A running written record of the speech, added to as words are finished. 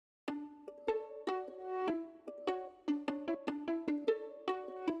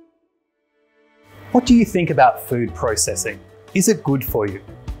What do you think about food processing? Is it good for you?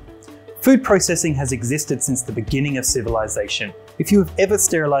 Food processing has existed since the beginning of civilization. If you have ever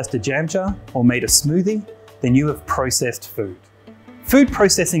sterilized a jam jar or made a smoothie, then you have processed food. Food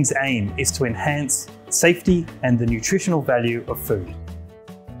processing's aim is to enhance safety and the nutritional value of food.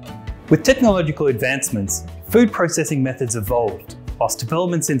 With technological advancements, food processing methods evolved, whilst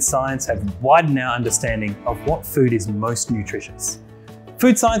developments in science have widened our understanding of what food is most nutritious.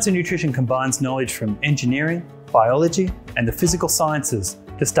 Food science and nutrition combines knowledge from engineering, biology, and the physical sciences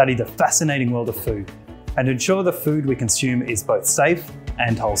to study the fascinating world of food and ensure the food we consume is both safe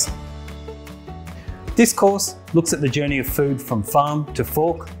and wholesome. This course looks at the journey of food from farm to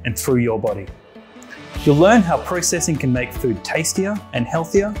fork and through your body. You'll learn how processing can make food tastier and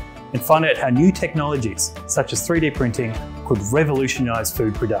healthier, and find out how new technologies, such as 3D printing, could revolutionize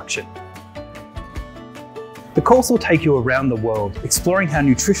food production. The course will take you around the world, exploring how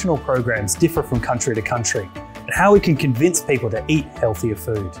nutritional programs differ from country to country, and how we can convince people to eat healthier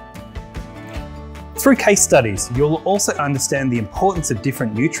food. Through case studies, you'll also understand the importance of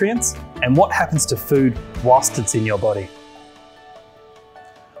different nutrients and what happens to food whilst it's in your body.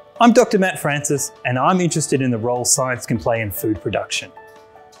 I'm Dr. Matt Francis, and I'm interested in the role science can play in food production.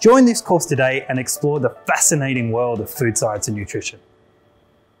 Join this course today and explore the fascinating world of food science and nutrition.